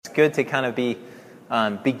good to kind of be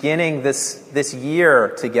beginning this year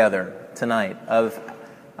together tonight of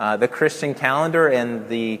the Christian calendar and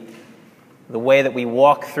the way that we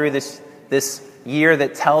walk through this year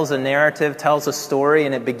that tells a narrative, tells a story,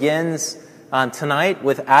 and it begins tonight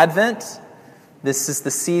with Advent. This is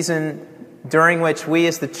the season during which we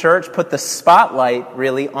as the church put the spotlight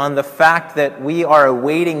really on the fact that we are a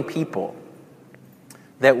waiting people,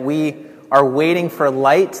 that we are waiting for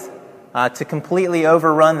light to completely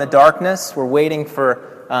overrun the darkness. We're waiting for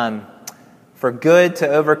good to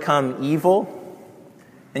overcome evil.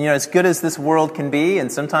 And as good as this world can be,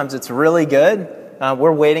 and sometimes it's really good,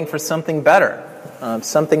 we're waiting for something better,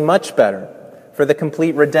 something much better, for the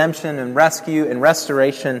complete redemption and rescue and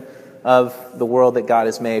restoration of the world that God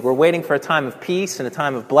has made. We're waiting for a time of peace and a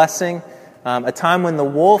time of blessing, a time when the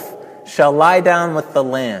wolf shall lie down with the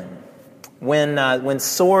lamb, when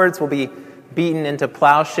swords will be beaten into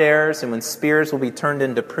plowshares and when spears will be turned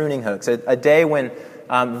into pruning hooks, a day when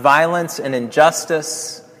violence and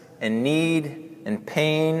injustice and need and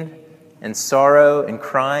pain and sorrow and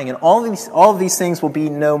crying and all of these things will be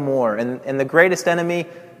no more, and the greatest enemy,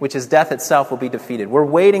 which is death itself, will be defeated. We're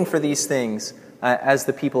waiting for these things as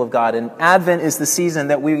the people of God. And Advent is the season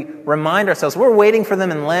that we remind ourselves. We're waiting for them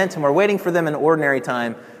in Lent and we're waiting for them in ordinary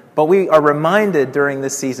time, but we are reminded during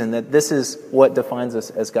this season that this is what defines us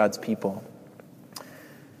as God's people.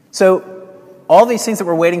 So all these things that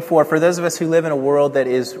we're waiting for those of us who live in a world that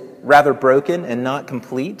is rather broken and not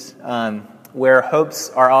complete, where hopes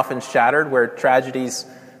are often shattered, where tragedies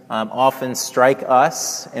often strike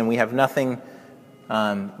us and we have nothing.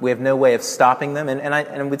 We have no way of stopping them. And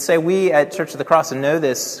I would say we at Church of the Cross know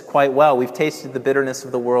this quite well. We've tasted the bitterness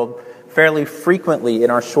of the world fairly frequently in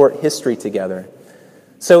our short history together.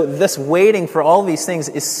 So this waiting for all these things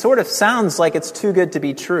sounds like it's too good to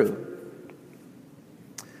be true.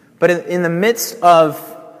 But in the midst of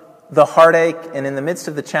the heartache and in the midst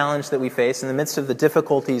of the challenge that we face, in the midst of the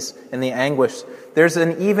difficulties and the anguish, there's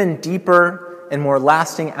an even deeper and more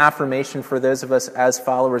lasting affirmation for those of us as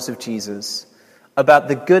followers of Jesus about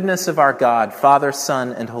the goodness of our God, Father,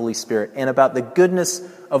 Son, and Holy Spirit, and about the goodness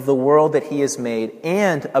of the world that He has made,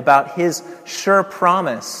 and about His sure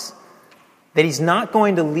promise that He's not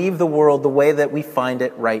going to leave the world the way that we find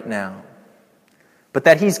it right now, but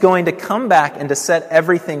that He's going to come back and to set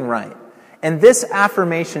everything right. And this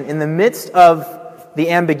affirmation, in the midst of the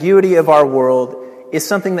ambiguity of our world, is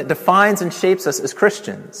something that defines and shapes us as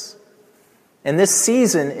Christians. And this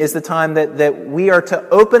season is the time that we are to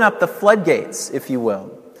open up the floodgates, if you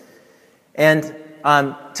will, and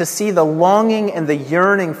to see the longing and the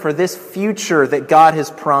yearning for this future that God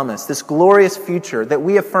has promised, this glorious future that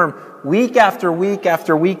we affirm week after week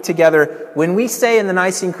after week together when we say in the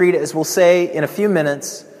Nicene Creed, as we'll say in a few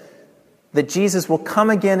minutes, that Jesus will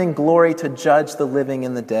come again in glory to judge the living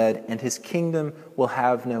and the dead, and His kingdom will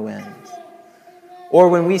have no end. Or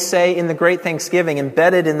when we say in the Great Thanksgiving,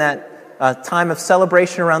 embedded in that time of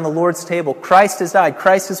celebration around the Lord's table, Christ has died,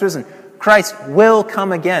 Christ has risen, Christ will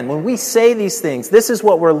come again. When we say these things, this is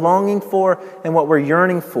what we're longing for and what we're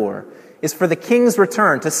yearning for, is for the King's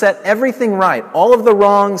return, to set everything right, all of the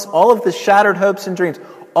wrongs, all of the shattered hopes and dreams,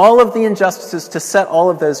 all of the injustices, to set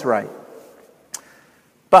all of those right.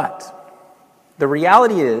 But the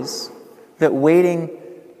reality is that waiting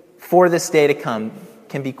for this day to come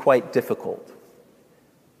can be quite difficult.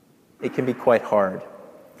 It can be quite hard.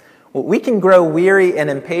 Well, we can grow weary and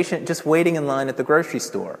impatient just waiting in line at the grocery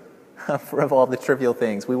store for all the trivial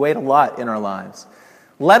things. We wait a lot in our lives,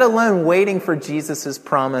 let alone waiting for Jesus'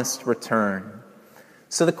 promised return.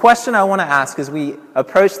 So the question I want to ask as we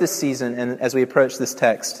approach this season and as we approach this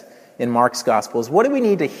text in Mark's Gospel is, what do we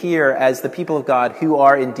need to hear as the people of God who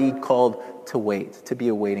are indeed called to wait, to be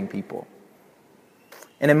a waiting people?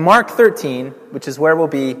 And in Mark 13, which is where we'll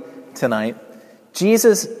be tonight,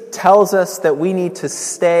 Jesus tells us that we need to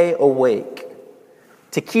stay awake,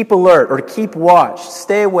 to keep alert or to keep watch.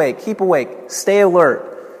 Stay awake, stay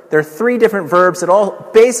alert. There are three different verbs that all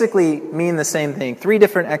basically mean the same thing, three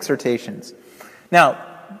different exhortations. Now,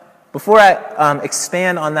 before I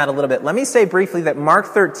expand on that a little bit, let me say briefly that Mark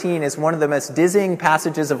 13 is one of the most dizzying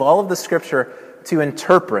passages of all of the Scripture to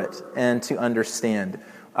interpret and to understand.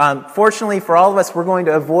 Fortunately for all of us, we're going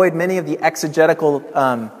to avoid many of the exegetical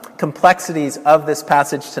complexities of this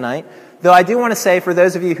passage tonight. Though I do want to say, for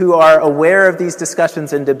those of you who are aware of these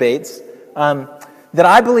discussions and debates, that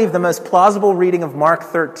I believe the most plausible reading of Mark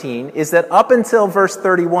 13 is that up until verse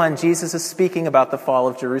 31, Jesus is speaking about the fall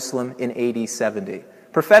of Jerusalem in AD 70.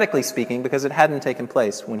 Prophetically speaking, because it hadn't taken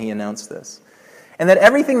place when he announced this. And that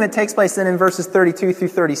everything that takes place then in verses 32 through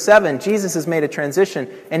 37, Jesus has made a transition,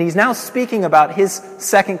 and he's now speaking about his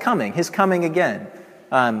second coming, his coming again.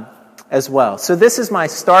 as well. So this is my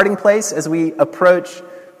starting place as we approach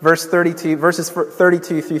verses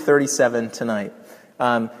 32 through 37 tonight.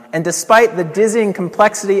 And despite the dizzying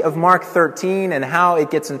complexity of Mark 13 and how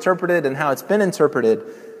it gets interpreted and how it's been interpreted,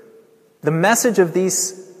 the message of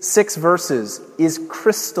these 6 verses is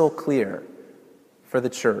crystal clear for the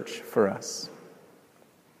church, for us.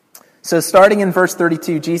 So starting in verse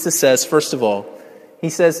 32, Jesus says, first of all, he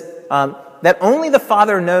says that only the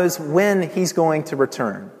Father knows when he's going to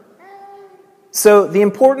return. So the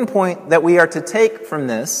important point that we are to take from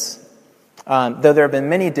this, though there have been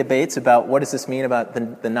many debates about what does this mean about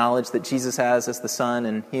the knowledge that Jesus has as the Son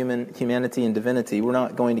and humanity and divinity, we're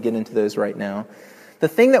not going to get into those right now. The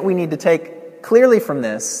thing that we need to take clearly from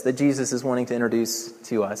this, that Jesus is wanting to introduce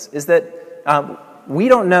to us, is that we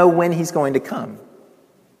don't know when he's going to come.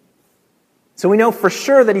 So we know for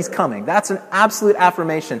sure that he's coming. That's an absolute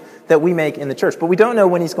affirmation that we make in the church. But we don't know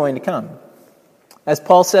when he's going to come. As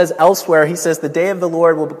Paul says elsewhere, he says, the day of the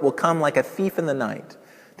Lord will come like a thief in the night.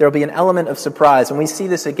 There will be an element of surprise. And we see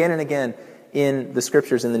this again and again in the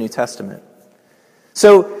scriptures in the New Testament.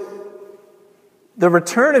 So the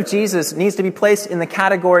return of Jesus needs to be placed in the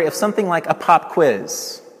category of something like a pop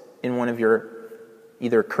quiz in one of your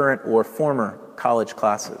either current or former college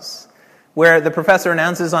classes, where the professor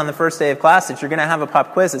announces on the first day of class that you're going to have a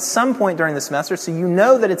pop quiz at some point during the semester, so you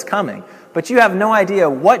know that it's coming, but you have no idea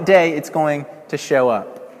what day it's going to show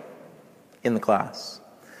up in the class.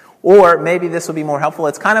 Or maybe this will be more helpful.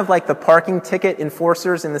 It's kind of like the parking ticket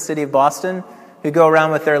enforcers in the city of Boston who go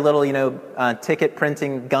around with their little, ticket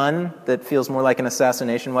printing gun that feels more like an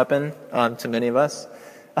assassination weapon to many of us.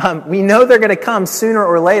 We know they're going to come sooner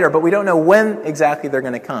or later, but we don't know when exactly they're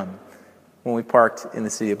going to come. When we parked in the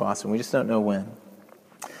city of Boston. We just don't know when.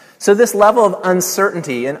 So this level of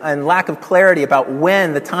uncertainty and lack of clarity about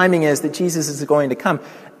when the timing is that Jesus is going to come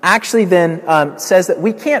actually then says that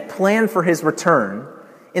we can't plan for his return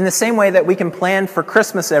in the same way that we can plan for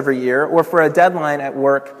Christmas every year or for a deadline at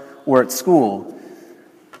work or at school.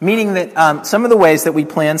 Meaning that some of the ways that we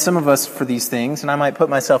plan, some of us for these things, and I might put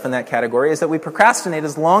myself in that category, is that we procrastinate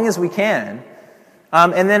as long as we can.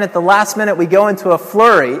 And then at the last minute, we go into a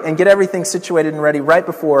flurry and get everything situated and ready right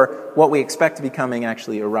before what we expect to be coming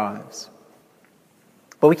actually arrives.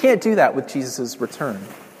 But we can't do that with Jesus' return.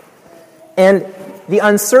 And the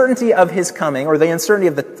uncertainty of his coming, or the uncertainty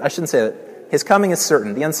of I shouldn't say that, his coming is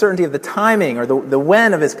certain. The uncertainty of the timing, or the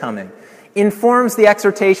when of his coming, informs the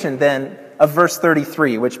exhortation then of verse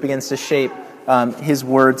 33, which begins to shape his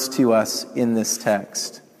words to us in this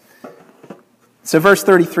text. So verse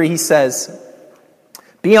 33, he says,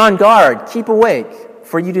 "Be on guard, keep awake,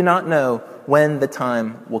 for you do not know when the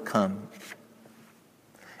time will come."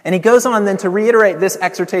 And he goes on then to reiterate this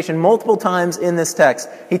exhortation multiple times in this text.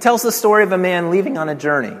 He tells the story of a man leaving on a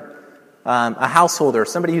journey, a householder,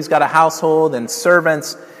 somebody who's got a household and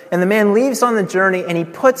servants. And the man leaves on the journey and he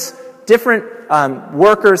puts different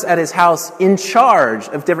workers at his house in charge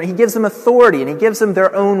of he gives them authority and he gives them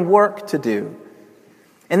their own work to do.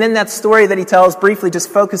 And then that story that he tells briefly just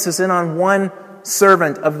focuses in on one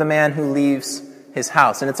servant of the man who leaves his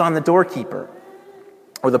house. And it's on the doorkeeper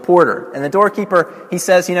or the porter. And the doorkeeper, he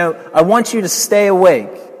says, I want you to stay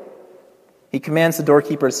awake. He commands the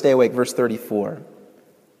doorkeeper to stay awake, verse 34.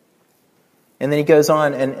 And then he goes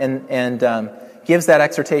on and gives that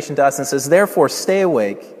exhortation to us and says, "Therefore, stay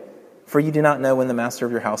awake, for you do not know when the master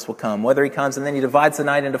of your house will come." Whether he comes, and then he divides the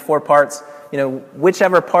night into 4 parts.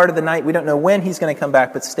 Whichever part of the night, we don't know when he's going to come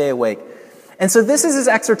back, but stay awake. And so this is his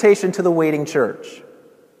exhortation to the waiting church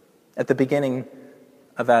at the beginning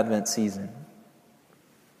of Advent season.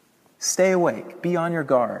 Stay awake. Be on your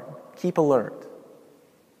guard. Keep alert.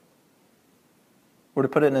 Or to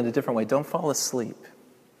put it in a different way, don't fall asleep.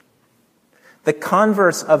 The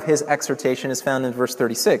converse of his exhortation is found in verse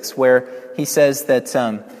 36, where he says that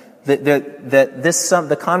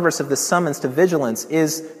the converse of the summons to vigilance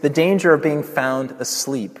is the danger of being found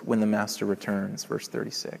asleep when the master returns, verse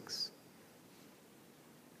 36.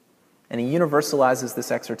 And he universalizes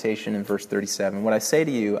this exhortation in verse 37. What I say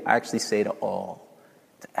to you, I actually say to all,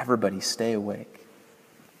 to everybody, stay awake.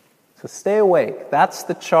 So stay awake. That's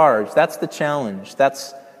the charge. That's the challenge.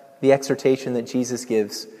 That's the exhortation that Jesus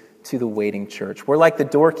gives to the waiting church. We're like the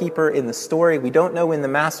doorkeeper in the story. We don't know when the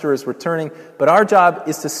master is returning, but our job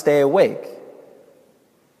is to stay awake,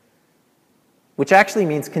 which actually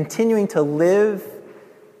means continuing to live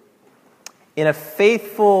in a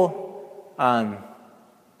faithful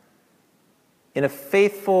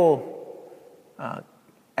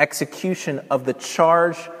execution of the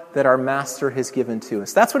charge that our master has given to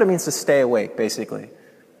us. That's what it means to stay awake, basically.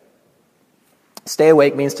 Stay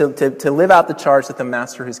awake means to live out the charge that the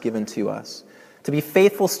master has given to us. To be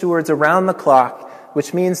faithful stewards around the clock,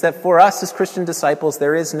 which means that for us as Christian disciples,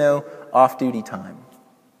 there is no off-duty time.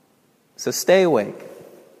 So stay awake.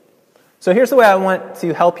 So here's the way I want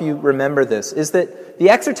to help you remember this, is that the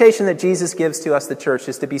exhortation that Jesus gives to us, the church,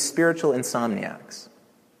 is to be spiritual insomniacs.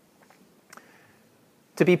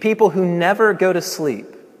 To be people who never go to sleep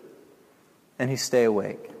and who stay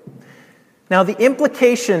awake. Now, the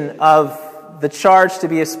implication of the charge to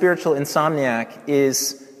be a spiritual insomniac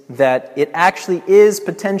is that it actually is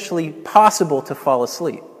potentially possible to fall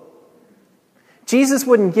asleep. Jesus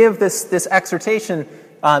wouldn't give this exhortation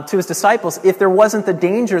to his disciples if there wasn't the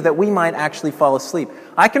danger that we might actually fall asleep.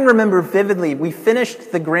 I can remember vividly, we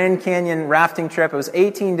finished the Grand Canyon rafting trip. It was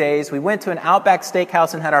 18 days. We went to an Outback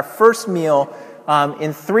Steakhouse and had our first meal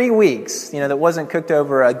in 3 weeks, that wasn't cooked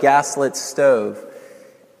over a gaslit stove.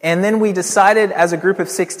 And then we decided as a group of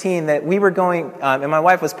 16 that we were going, and my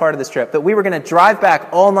wife was part of this trip, that we were going to drive back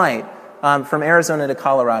all night from Arizona to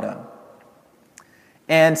Colorado.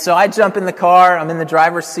 And so I jump in the car, I'm in the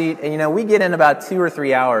driver's seat, and we get in about 2 or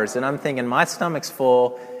 3 hours, and I'm thinking, my stomach's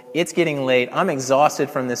full, it's getting late, I'm exhausted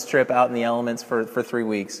from this trip out in the elements for 3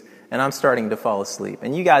 weeks, and I'm starting to fall asleep.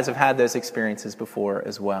 And you guys have had those experiences before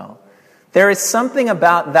as well. There is something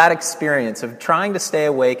about that experience of trying to stay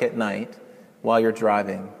awake at night while you're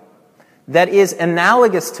driving that is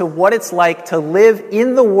analogous to what it's like to live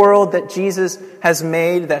in the world that Jesus has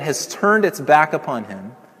made, that has turned its back upon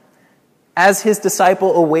him, as his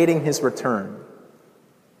disciple awaiting his return.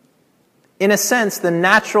 In a sense, the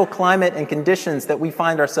natural climate and conditions that we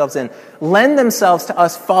find ourselves in lend themselves to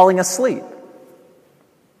us falling asleep.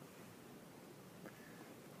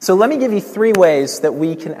 So let me give you 3 ways that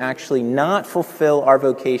we can actually not fulfill our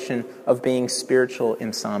vocation of being spiritual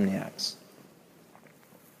insomniacs.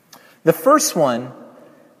 The first one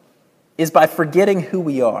is by forgetting who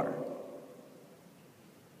we are.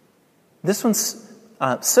 This one's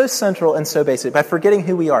so central and so basic, by forgetting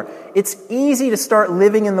who we are. It's easy to start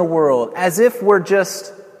living in the world as if we're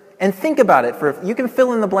just, and think about it, you can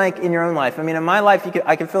fill in the blank in your own life. In my life,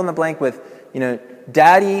 I can fill in the blank with,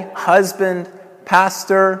 daddy, husband,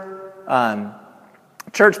 pastor,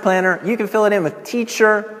 church planner. You can fill it in with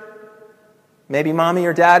teacher, maybe mommy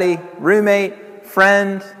or daddy, roommate,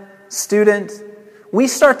 friend, student. We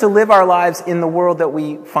start to live our lives in the world that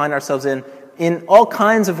we find ourselves in all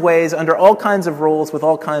kinds of ways, under all kinds of roles, with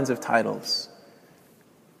all kinds of titles.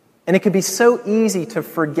 And it can be so easy to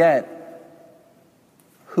forget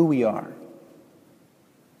who we are.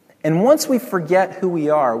 And once we forget who we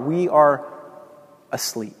are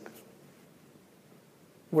asleep.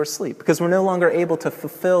 We're asleep because we're no longer able to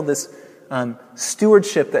fulfill this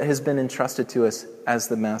stewardship that has been entrusted to us as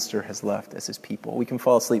the Master has left as his people. We can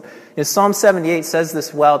fall asleep. Psalm 78 says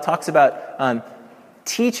this well. It talks about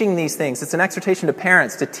teaching these things. It's an exhortation to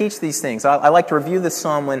parents to teach these things. I like to review this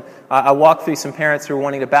psalm when I walk through some parents who are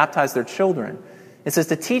wanting to baptize their children. It says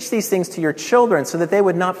to teach these things to your children so that they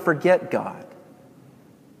would not forget God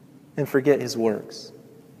and forget his works.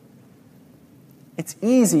 It's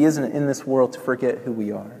easy, isn't it, in this world to forget who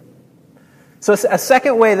we are. So a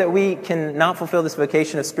second way that we can not fulfill this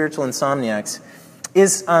vocation of spiritual insomniacs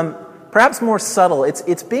is perhaps more subtle.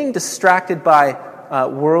 It's being distracted by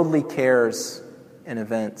worldly cares and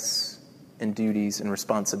events and duties and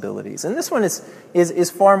responsibilities. And this one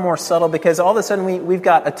is far more subtle because all of a sudden we've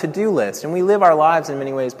got a to-do list, and we live our lives in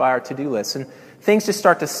many ways by our to-do list. And things just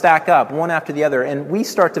start to stack up one after the other, and we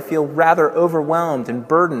start to feel rather overwhelmed and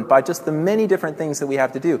burdened by just the many different things that we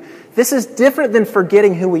have to do. This is different than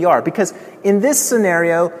forgetting who we are, because in this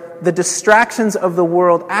scenario, the distractions of the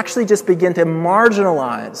world actually just begin to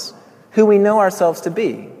marginalize who we know ourselves to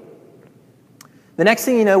be. The next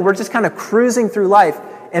thing you know, we're just kind of cruising through life,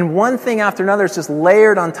 and one thing after another is just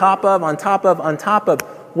layered on top of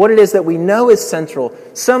what it is that we know is central,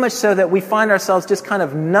 so much so that we find ourselves just kind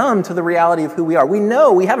of numb to the reality of who we are. We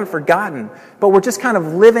know, we haven't forgotten, but we're just kind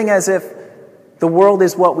of living as if the world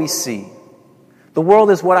is what we see. The world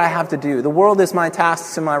is what I have to do. The world is my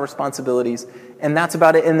tasks and my responsibilities, and that's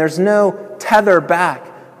about it. And there's no tether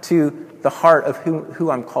back to the heart of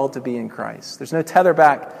who I'm called to be in Christ. There's no tether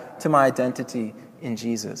back to my identity in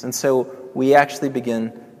Jesus. And so we actually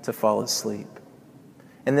begin to fall asleep.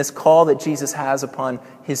 And this call that Jesus has upon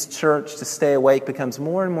his church to stay awake becomes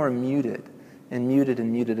more and more muted and muted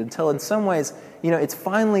and muted until in some ways,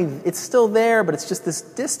 it's still there, but it's just this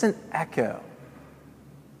distant echo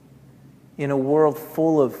in a world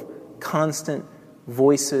full of constant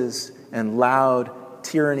voices and loud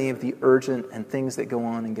tyranny of the urgent and things that go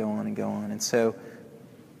on and go on and go on. And so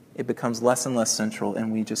it becomes less and less central,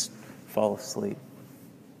 and we just fall asleep.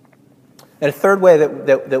 And a third way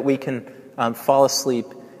that we can fall asleep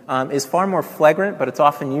is far more flagrant, but it's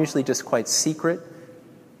often usually just quite secret,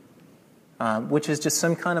 which is just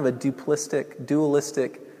some kind of a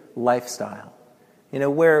dualistic lifestyle.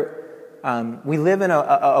 Where we live in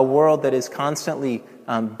a world that is constantly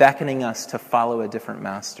beckoning us to follow a different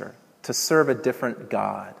master, to serve a different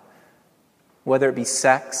God, whether it be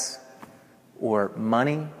sex or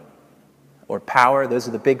money or power. Those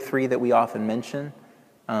are the big three that we often mention.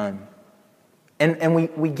 And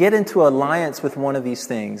we get into alliance with one of these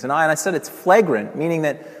things. And I said it's flagrant, meaning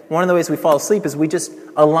that one of the ways we fall asleep is we just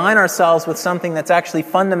align ourselves with something that's actually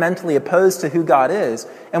fundamentally opposed to who God is,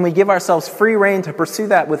 and we give ourselves free rein to pursue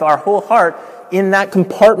that with our whole heart in that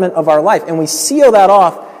compartment of our life. And we seal that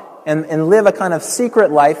off and live a kind of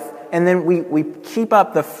secret life, and then we keep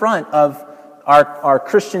up the front of our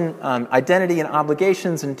Christian identity and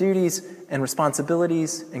obligations and duties and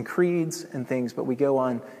responsibilities and creeds and things, but we go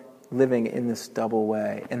on living in this double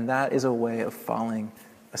way. And that is a way of falling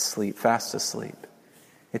asleep, fast asleep.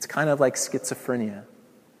 It's kind of like schizophrenia.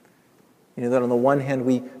 That on the one hand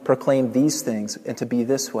we proclaim these things and to be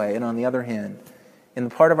this way, and on the other hand, in the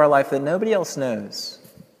part of our life that nobody else knows,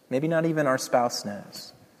 maybe not even our spouse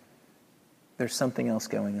knows, there's something else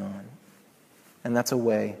going on. And that's a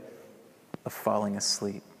way of falling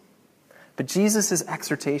asleep. But Jesus'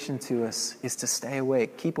 exhortation to us is to stay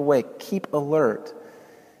awake, keep alert.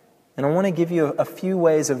 And I want to give you a few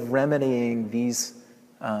ways of remedying these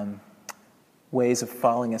ways of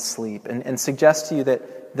falling asleep, and suggest to you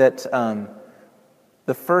that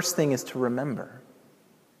the first thing is to remember.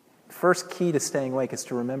 The first key to staying awake is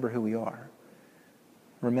to remember who we are.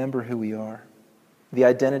 Remember who we are. The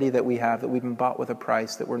identity that we have, that we've been bought with a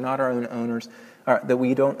price, that we're not our own owners, that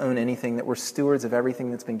we don't own anything, that we're stewards of everything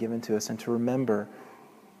that's been given to us, and to remember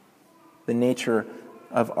the nature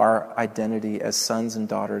of our identity as sons and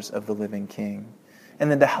daughters of the living King. And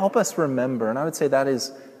then to help us remember, and I would say that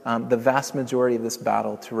is the vast majority of this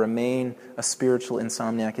battle, to remain a spiritual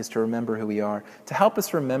insomniac, is to remember who we are. To help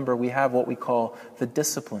us remember, we have what we call the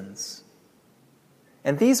disciplines.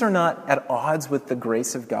 And these are not at odds with the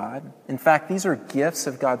grace of God. In fact, these are gifts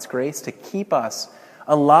of God's grace to keep us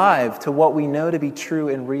alive to what we know to be true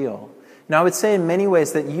and real. Now, I would say in many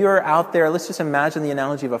ways that you're out there, let's just imagine the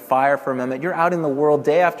analogy of a fire for a moment. You're out in the world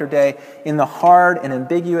day after day in the hard and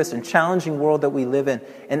ambiguous and challenging world that we live in.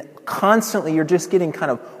 And constantly you're just getting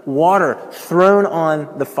kind of water thrown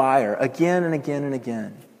on the fire again and again and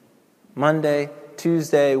again. Monday,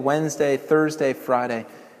 Tuesday, Wednesday, Thursday, Friday.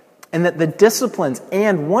 And that the disciplines,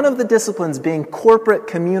 and one of the disciplines being corporate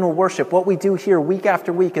communal worship, what we do here week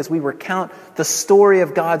after week as we recount the story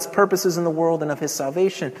of God's purposes in the world and of His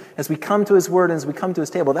salvation, as we come to His Word and as we come to His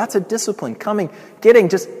table, that's a discipline. Getting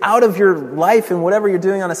just out of your life and whatever you're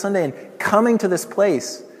doing on a Sunday and coming to this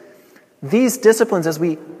place. These disciplines, as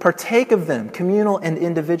we partake of them, communal and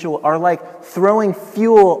individual, are like throwing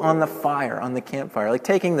fuel on the fire, on the campfire, like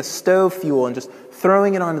taking the stove fuel and just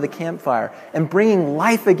throwing it onto the campfire and bringing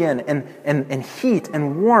life again and heat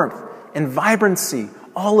and warmth and vibrancy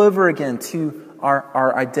all over again to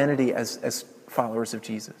our identity as followers of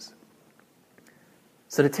Jesus.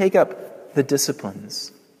 So to take up the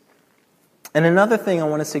disciplines. And another thing I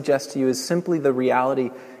want to suggest to you is simply the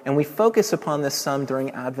reality, and we focus upon this some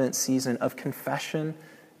during Advent season, of confession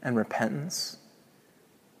and repentance.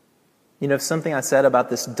 If something I said about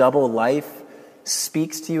this double life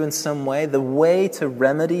speaks to you in some way, the way to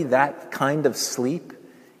remedy that kind of sleep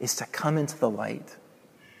is to come into the light.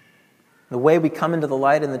 The way we come into the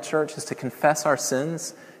light in the church is to confess our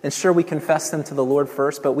sins. And sure, we confess them to the Lord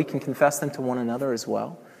first, but we can confess them to one another as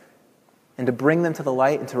well. And to bring them to the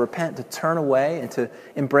light and to repent, to turn away and to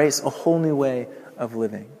embrace a whole new way of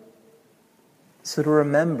living. So to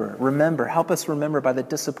remember, help us remember by the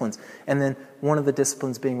disciplines. And then one of the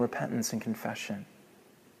disciplines being repentance and confession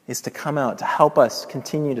is to come out, to help us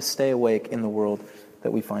continue to stay awake in the world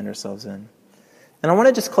that we find ourselves in. And I want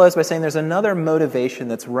to just close by saying there's another motivation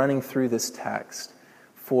that's running through this text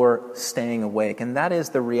for staying awake, and that is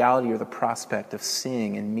the reality or the prospect of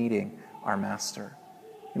seeing and meeting our Master,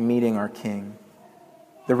 meeting our King.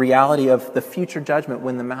 The reality of the future judgment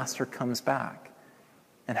when the Master comes back,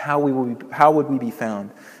 and how would we be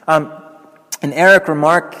found? And Eric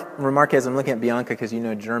Remarquez, I'm looking at Bianca because you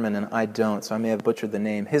know German and I don't, so I may have butchered the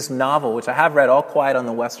name. His novel, which I have read, All Quiet on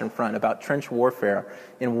the Western Front, about trench warfare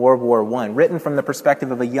in World War I, written from the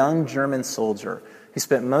perspective of a young German soldier who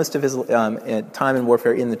spent most of his time in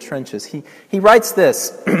warfare in the trenches. He writes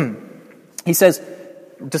this. He says,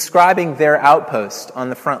 describing their outpost on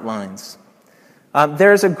the front lines,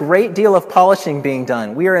 there's a great deal of polishing being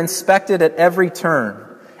done. We are inspected at every turn.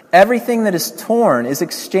 Everything that is torn is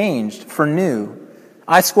exchanged for new.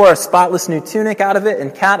 I score a spotless new tunic out of it,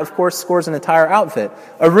 and Kat, of course, scores an entire outfit.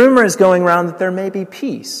 A rumor is going around that there may be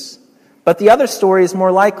peace. But the other story is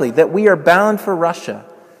more likely, that we are bound for Russia.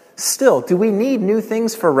 Still, do we need new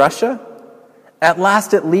things for Russia? At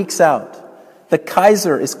last it leaks out. The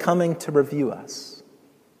Kaiser is coming to review us.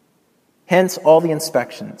 Hence all the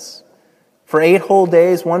inspections. For 8 whole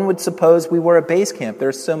days, one would suppose we were a base camp.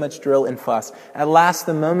 There's so much drill and fuss. At last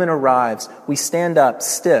the moment arrives. We stand up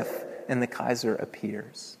stiff, and the Kaiser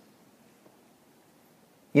appears.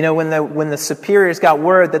 You know, when the superiors got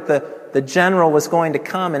word that the general was going to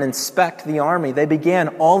come and inspect the army, they began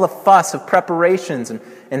all the fuss of preparations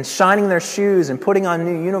and shining their shoes and putting on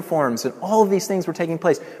new uniforms, and all of these things were taking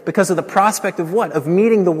place because of the prospect of what? Of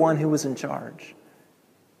meeting the one who was in charge.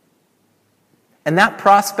 And that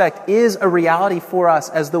prospect is a reality for us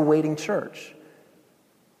as the waiting church.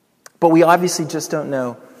 But we obviously just don't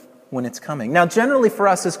know when it's coming. Now, generally for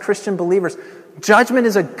us as Christian believers, judgment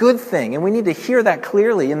is a good thing, and we need to hear that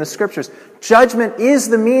clearly in the Scriptures. Judgment is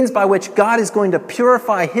the means by which God is going to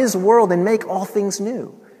purify His world and make all things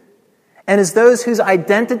new. And as those whose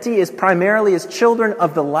identity is primarily as children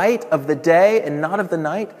of the light of the day and not of the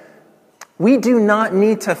night, we do not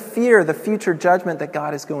need to fear the future judgment that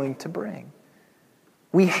God is going to bring.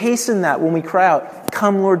 We hasten that when we cry out,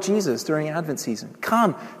 "Come, Lord Jesus," during Advent season.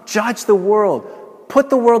 Come, judge the world. Put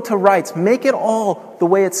the world to rights. Make it all the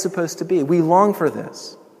way it's supposed to be. We long for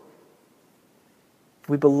this.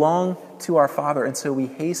 We belong to our Father, and so we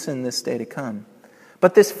hasten this day to come.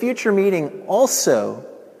 But this future meeting also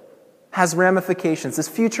has ramifications. This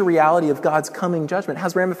future reality of God's coming judgment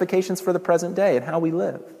has ramifications for the present day and how we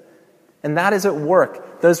live. And that is at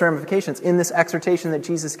work, those ramifications, in this exhortation that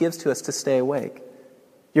Jesus gives to us to stay awake.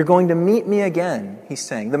 You're going to meet me again, he's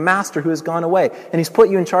saying, the master who has gone away, and he's put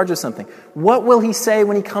you in charge of something. What will he say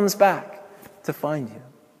when he comes back to find you?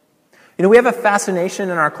 You know, we have a fascination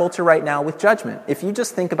in our culture right now with judgment. If you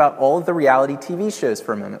just think about all of the reality TV shows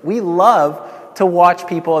for a moment, we love to watch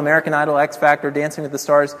people, American Idol, X Factor, Dancing with the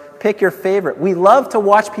Stars, pick your favorite. We love to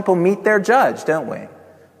watch people meet their judge, don't we?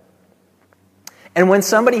 And when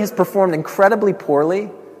somebody has performed incredibly poorly,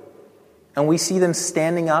 and we see them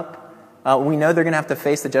standing up, we know they're going to have to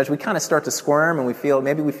face the judge. We kind of start to squirm, and we feel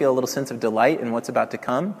a little sense of delight in what's about to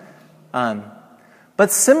come.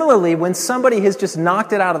 But similarly, when somebody has just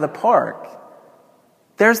knocked it out of the park,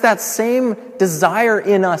 there's that same desire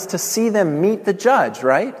in us to see them meet the judge,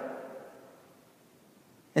 right?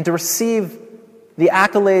 And to receive the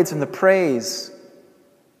accolades and the praise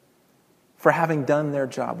for having done their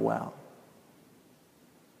job well.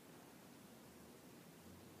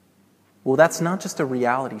 Well, that's not just a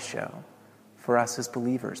reality show for us as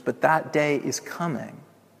believers, but that day is coming.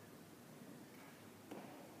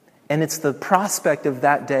 And it's the prospect of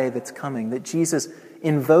that day that's coming that Jesus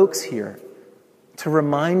invokes here to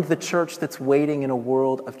remind the church that's waiting in a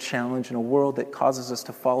world of challenge, in a world that causes us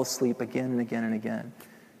to fall asleep again and again and again,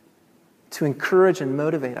 to encourage and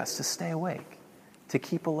motivate us to stay awake, to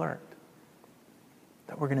keep alert,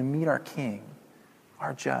 that we're going to meet our King,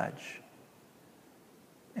 our Judge.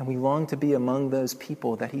 And we long to be among those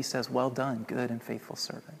people that he says, "Well done, good and faithful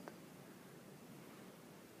servant."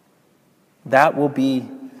 That will be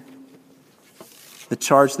the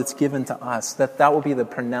charge that's given to us. That will be the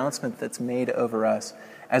pronouncement that's made over us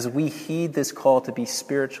as we heed this call to be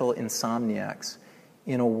spiritual insomniacs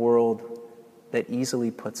in a world that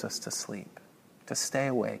easily puts us to sleep, to stay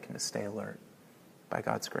awake and to stay alert by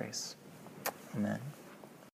God's grace. Amen.